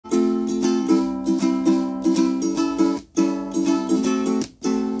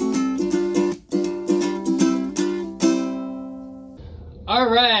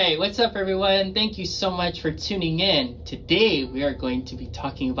what's up everyone? Thank you so much for tuning in. Today we are going to be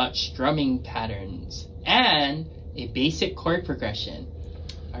talking about strumming patterns and a basic chord progression.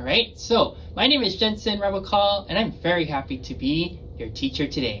 Alright, so my name is Gensen Rabacal and I'm very happy to be your teacher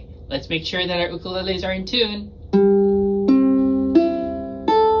today. Let's make sure that our ukuleles are in tune.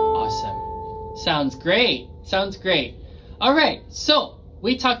 Awesome. Sounds great. Sounds great. Alright, so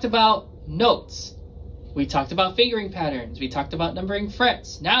we talked about notes. We talked about fingering patterns. We talked about numbering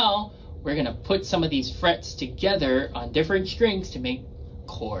frets. Now, we're going to put some of these frets together on different strings to make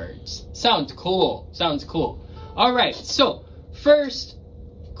chords. Sounds cool. Sounds cool. All right, so first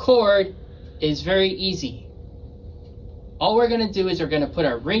chord is very easy. All we're going to do is we're going to put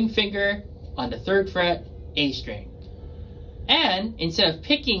our ring finger on the 3rd fret, A string. And instead of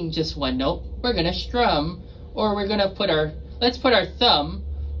picking just one note, we're going to strum, or we're going to put let's put our thumb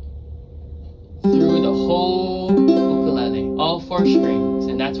through the whole ukulele, all 4 strings,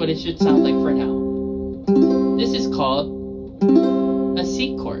 and that's what it should sound like for now. This is called a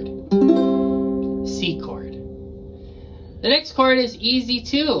C chord. C chord. The next chord is easy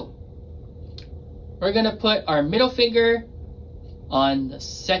too. We're going to put our middle finger on the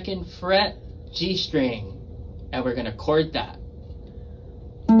 2nd fret, G string, and we're going to chord that.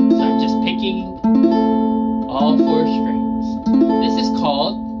 So I'm just picking all 4 strings. This is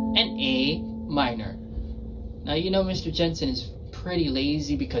called an A minor. Now you know Mr. Gensen is pretty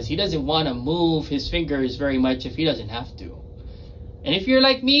lazy because he doesn't want to move his fingers very much if he doesn't have to. And if you're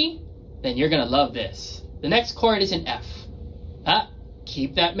like me, then you're gonna love this. The next chord is an F.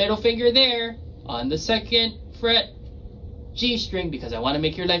 Keep that middle finger there on the 2nd fret G string because I want to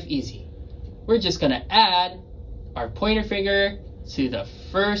make your life easy. We're just gonna add our pointer finger to the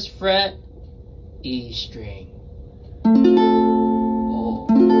 1st fret E string.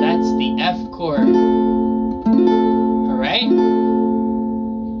 That's the F chord. Alright?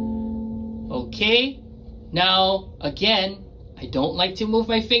 Okay. Now, again, I don't like to move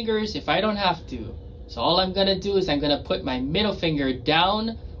my fingers if I don't have to. So all I'm going to do is I'm going to put my middle finger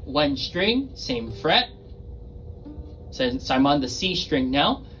down 1 string, same fret. Since I'm on the C string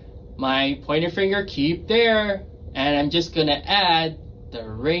now, my pointer finger keep there. And I'm just going to add the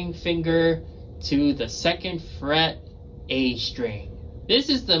ring finger to the 2nd fret A string. This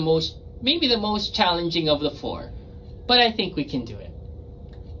is maybe the most challenging of the 4, but I think we can do it.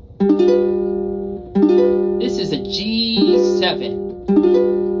 This is a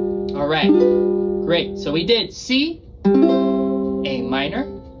G7. All right, great. So we did C, A minor,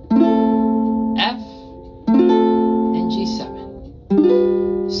 F, and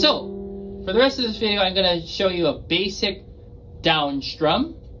G7. So for the rest of this video, I'm going to show you a basic down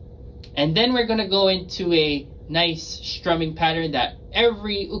strum, and then we're going to go into a nice strumming pattern that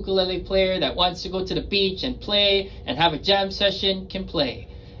every ukulele player that wants to go to the beach and play and have a jam session can play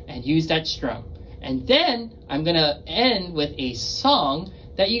and use that strum. And then I'm gonna end with a song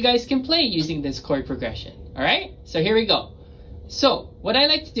that you guys can play using this chord progression. Alright, so here we go. So what I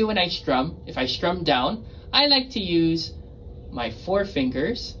like to do when I strum, if I strum down, I like to use my 4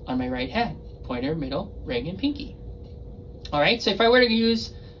 fingers on my right hand, pointer, middle, ring, and pinky. Alright, so if I were to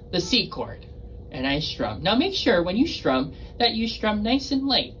use the C chord and I strum. Now make sure when you strum that you strum nice and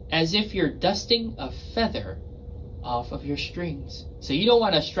light, as if you're dusting a feather off of your strings. So you don't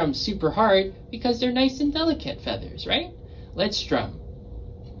want to strum super hard because they're nice and delicate feathers, right? Let's strum.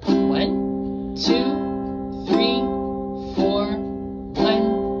 1, 2, 3, 4.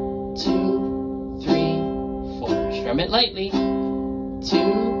 1, 2, 3, 4. Strum it lightly. 2,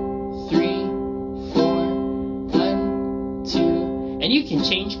 3, 4. 1, 2. And you can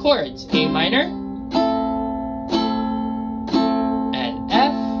change chords. A minor,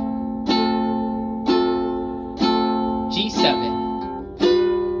 G7,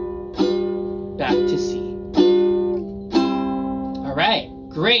 back to C. All right,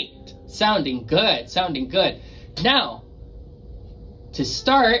 great. Sounding good, sounding good. Now, to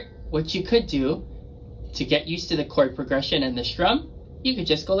start, what you could do to get used to the chord progression and the strum, you could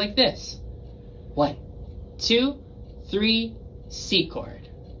just go like this. 1, 2, 3, C chord.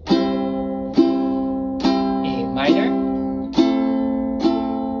 A minor,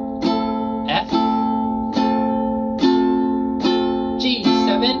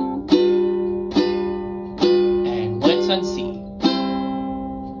 on C.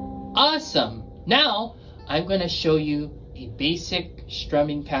 Awesome. Now I'm going to show you a basic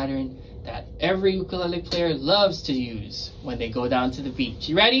strumming pattern that every ukulele player loves to use when they go down to the beach.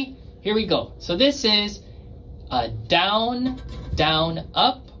 You ready? Here we go. So this is a down, down,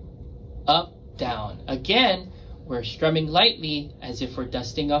 up, up, down. Again, we're strumming lightly as if we're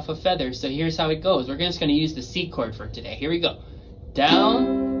dusting off a feather. So here's how it goes. We're just going to use the C chord for today. Here we go.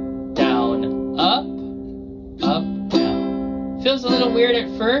 Down, up, up, down. Feels a little weird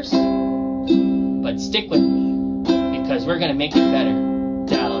at first, but stick with me because we're gonna make it better.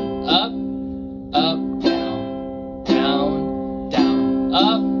 Down, up, up, down, down,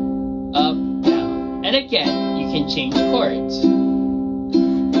 down, up, down. And again, you can change chords.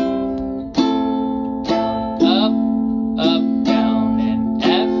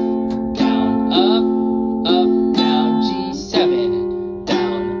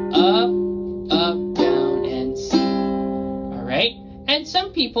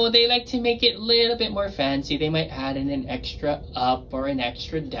 People, they like to make it a little bit more fancy. They might add in an extra up or an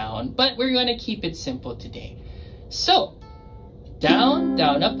extra down, but we're going to keep it simple today. So, down,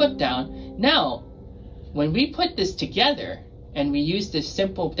 down, up, down. Now, when we put this together and we use this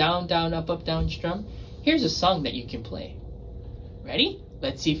simple down, down, up, down strum, here's a song that you can play. Ready?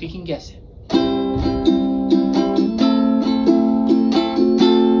 Let's see if you can guess it.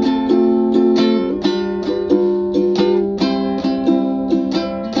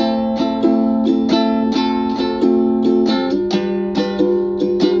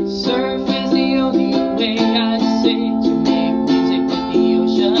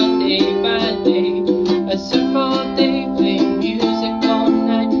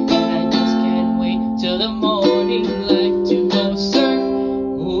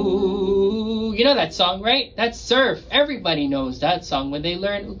 That song, right? That's surf. Everybody knows that song when they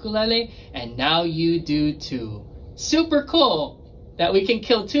learn ukulele, and now you do too. Super cool that we can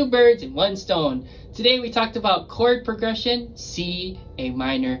kill two birds in one stone. Today we talked about chord progression, C, A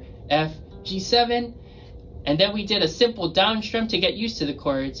minor, F, G7, and then we did a simple down strum to get used to the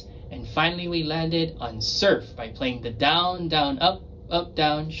chords, and finally we landed on surf by playing the down, down, up,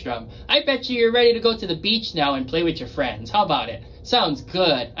 down strum. I bet you're ready to go to the beach now and play with your friends. How about it? Sounds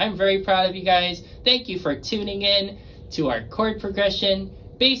good. I'm very proud of you guys. Thank you for tuning in to our chord progression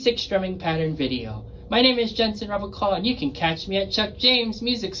basic strumming pattern video. My name is Gensen Rabacal, and you can catch me at Chuck James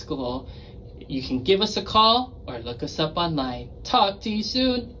Music School. You can give us a call or look us up online. Talk to you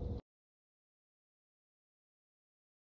soon.